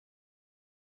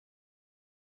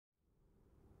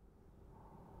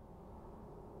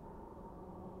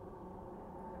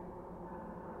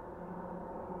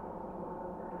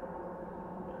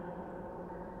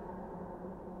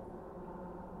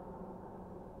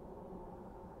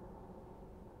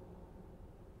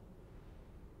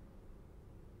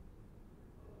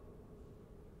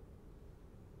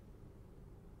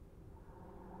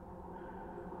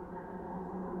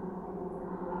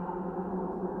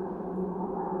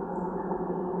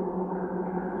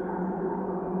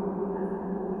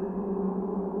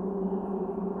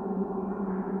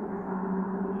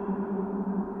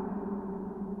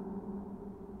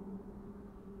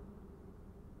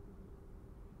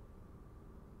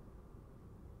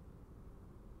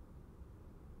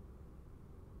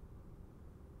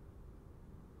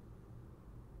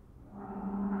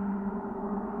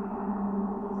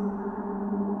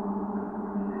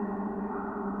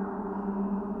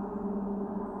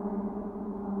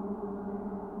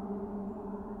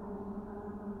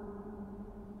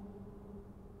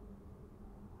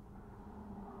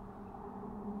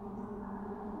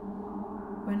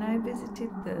visited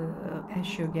the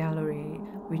Axel Gallery,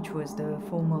 which was the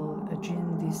formal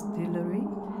gin distillery.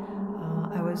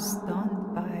 I was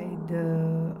stunned by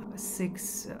the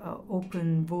six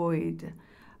open void,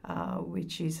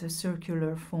 which is a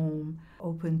circular form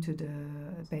open to the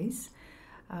base.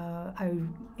 I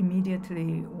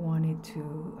immediately wanted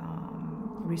to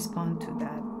respond to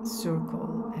that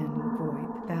circle and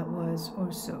void. That was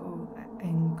also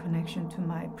in connection to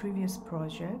my previous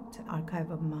project,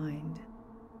 Archive of Mind.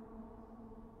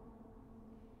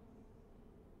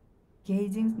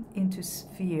 Gazing into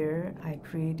sphere I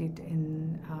created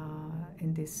in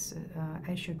this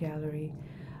Axel Gallery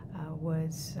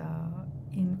was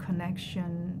in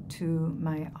connection to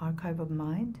my Archive of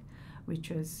Mind, which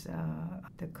was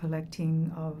the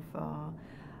collecting of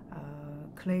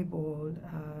clay ball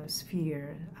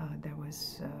sphere that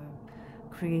was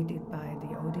created by the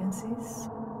audiences.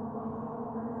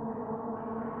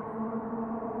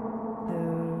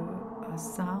 The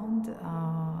sound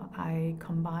I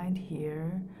combined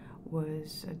here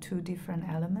was two different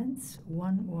elements.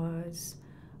 One was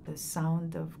the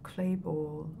sound of clay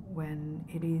ball when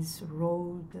it is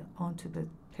rolled onto the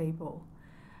table.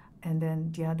 And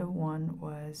then the other one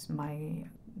was my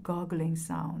goggling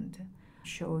sound.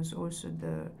 Shows also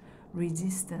the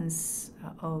resistance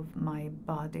of my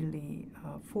bodily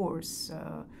force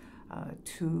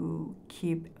to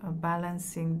keep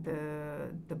balancing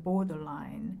the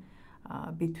borderline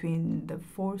between the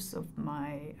force of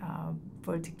my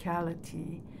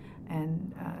verticality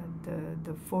and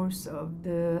the force of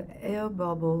the air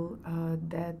bubble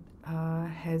that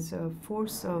has a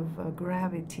force of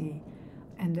gravity,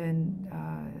 and then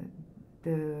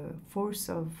the force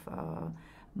of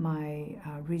my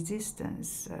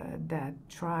resistance that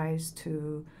tries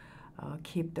to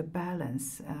keep the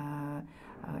balance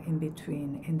in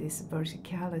between, in this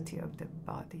verticality of the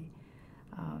body.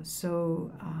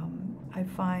 So I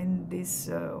find this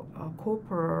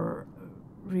corporal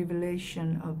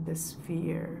revelation of the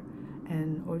sphere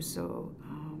and also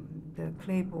the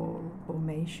clay ball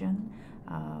formation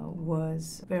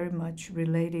was very much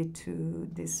related to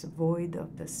this void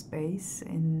of the space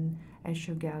in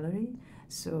Axel Gallery.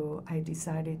 So I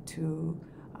decided to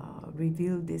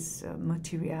reveal this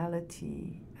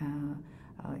materiality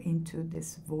into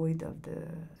this void of the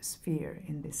sphere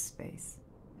in this space.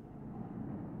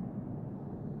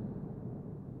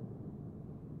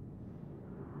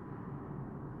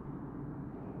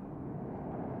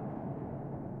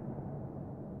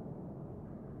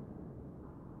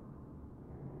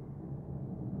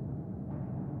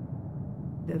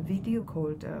 The video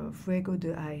called Fuego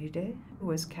de Aire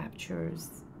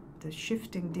captures the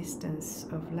shifting distance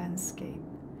of landscape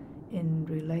in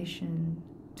relation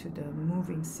to the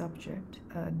moving subject.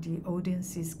 The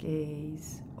audience's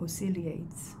gaze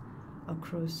oscillates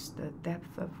across the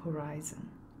depth of horizon,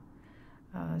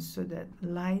 so that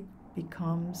light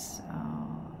becomes,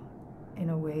 in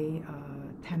a way,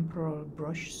 a temporal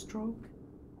brush stroke.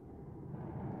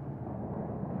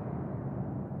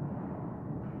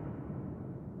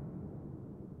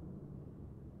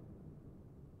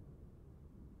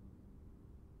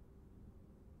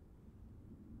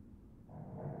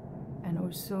 And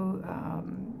also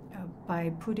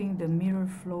by putting the mirror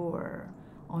floor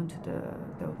onto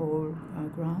the whole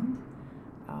ground,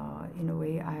 in a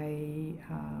way I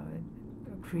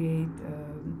create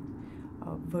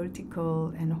a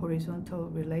vertical and horizontal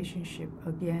relationship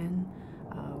again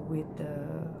with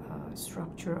the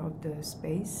structure of the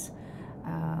space,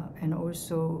 and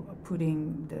also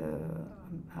putting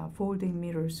the folding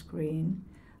mirror screen,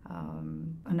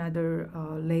 another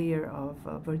layer of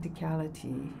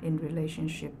verticality in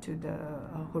relationship to the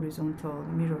horizontal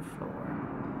mirror floor.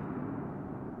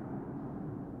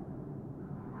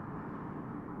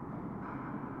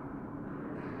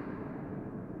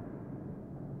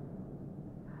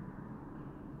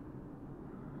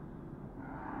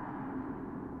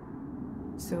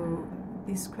 So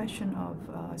this question of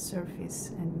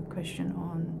surface and question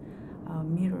on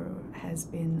mirror has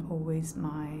been always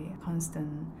my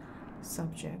constant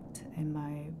subject in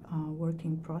my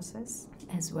working process,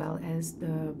 as well as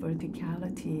the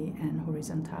verticality and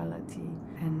horizontality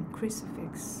and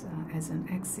crucifix as an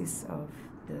axis of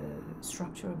the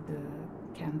structure of the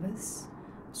canvas,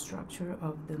 structure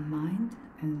of the mind,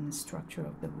 and structure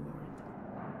of the world.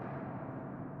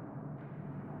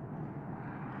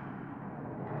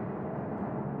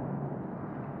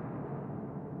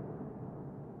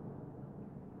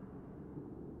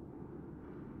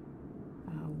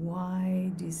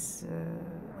 Why this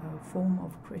form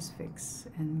of crucifix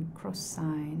and cross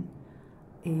sign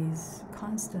is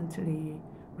constantly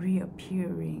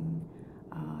reappearing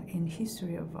in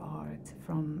history of art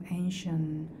from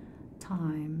ancient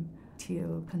time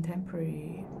till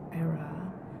contemporary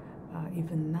era,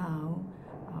 even now,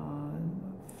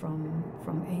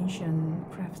 from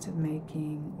ancient craft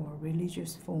making or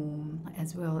religious form,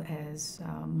 as well as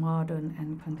modern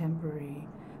and contemporary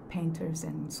painters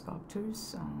and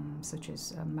sculptors, such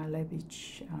as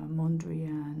Malevich,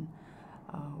 Mondrian,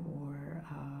 or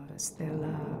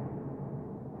Stella.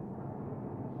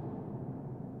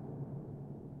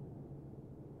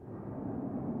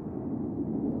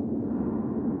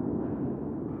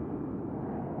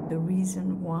 The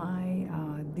reason why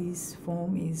this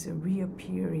form is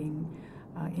reappearing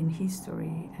in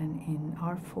history and in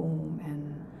art form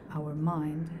and our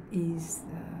mind is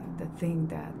the thing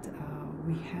that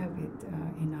we have it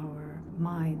in our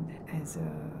mind as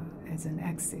an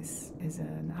axis, as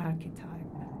an archetype.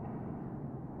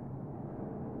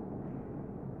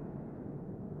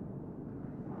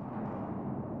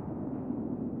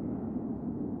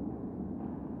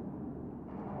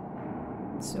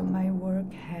 So my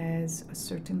work has a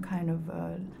certain kind of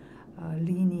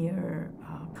linear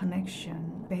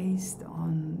connection based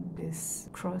on this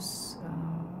cross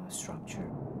structure.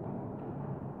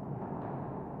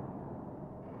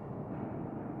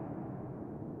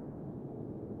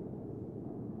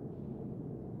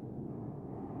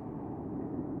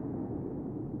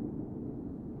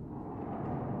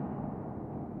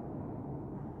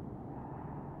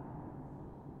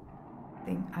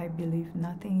 I believe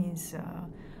nothing is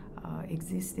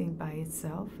existing by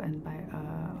itself and by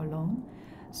alone.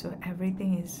 So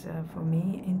everything is, for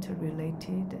me,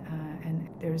 interrelated, and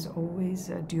there's always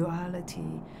a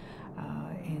duality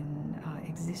in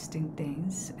existing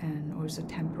things, and also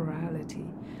temporality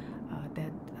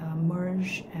that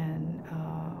merge and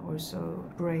also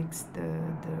breaks the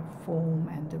form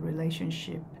and the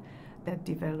relationship that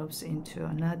develops into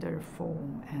another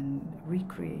form and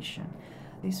recreation.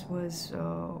 This was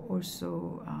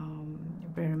also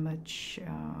very much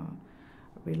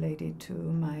related to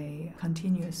my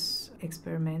continuous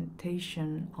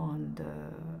experimentation on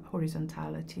the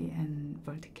horizontality and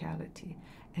verticality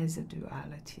as a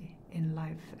duality in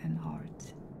life and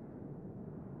art.